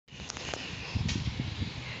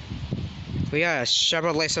We got a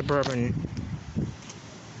Chevrolet Suburban.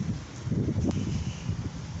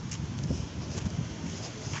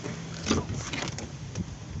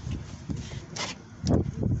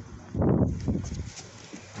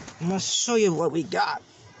 I'm gonna show you what we got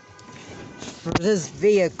for this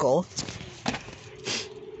vehicle.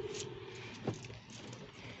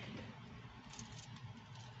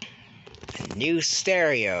 A new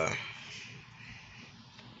stereo,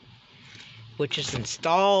 which is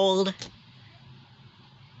installed.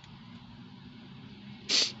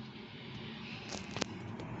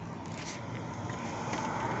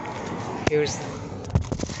 Hang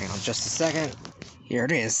on just a second. Here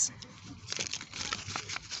it is.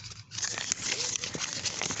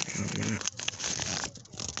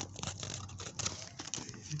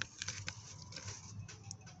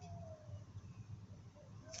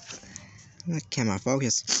 Camera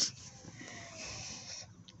focus.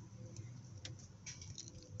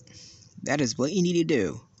 That is what you need to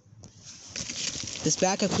do. This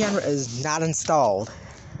backup camera is not installed.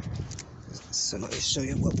 So let me show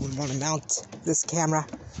you what we want to mount this camera.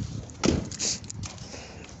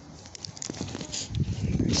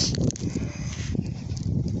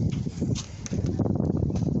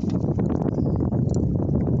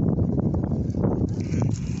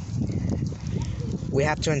 We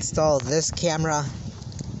have to install this camera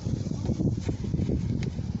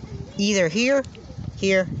either here,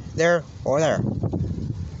 there, or there.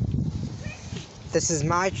 This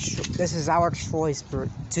is our choice to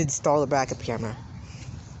install the backup camera.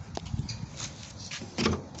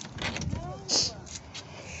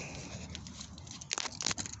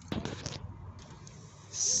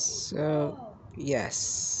 So,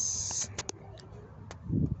 yes.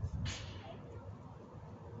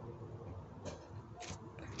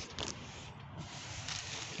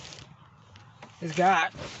 It's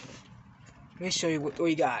got. Let me show you what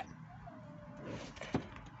we got.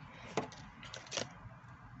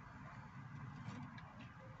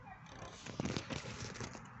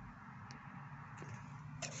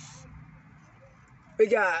 We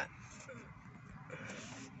got.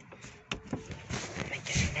 Let me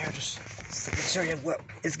get in there just so I can show you what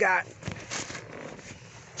it's got.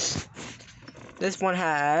 This one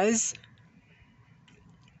has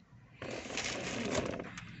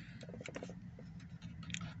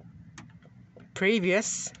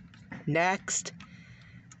previous, next,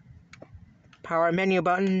 power menu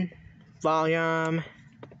button, volume.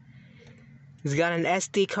 It's got an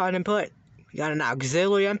SD card input, we got an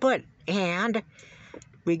auxiliary input, and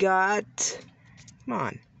we got,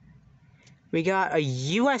 we got a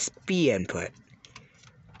USB input,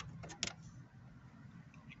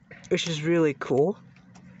 which is really cool.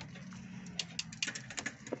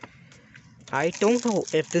 I don't know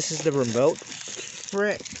if this is the remote for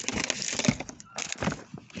it,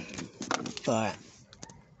 but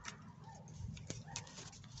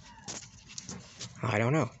I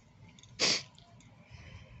don't know.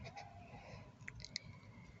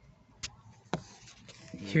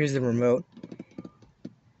 Here's the remote.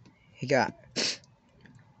 You got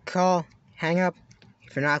call, hang up.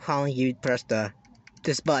 If you're not calling, you press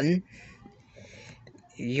this button.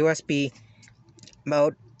 USB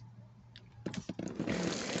mode.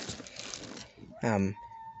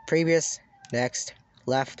 Previous, next,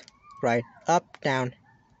 left, right, up, down,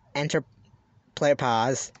 enter, play,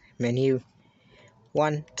 pause, menu,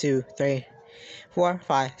 1, 2, 3, 4,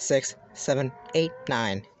 5, 6, 7, 8,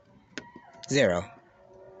 9, 0.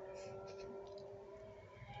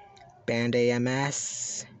 Band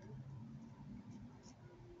AMS,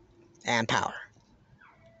 and power.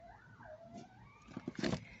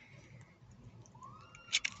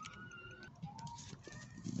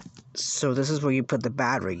 So this is where you put the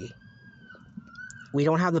battery. We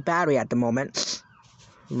don't have the battery at the moment.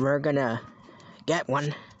 We're gonna get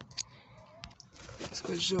one. Let's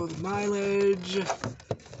go show the mileage.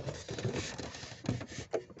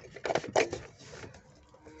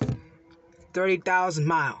 30,000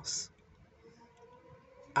 miles.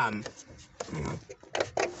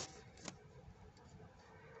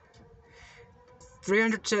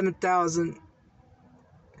 307,000.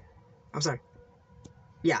 I'm sorry.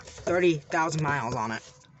 Yeah, 30,000 miles on it.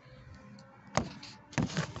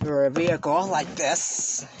 For a vehicle like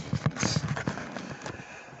this.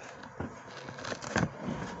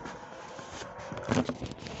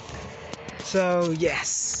 So,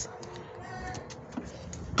 yes.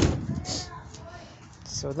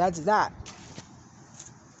 So that's that.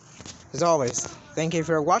 As always, thank you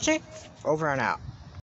for watching. Over and out.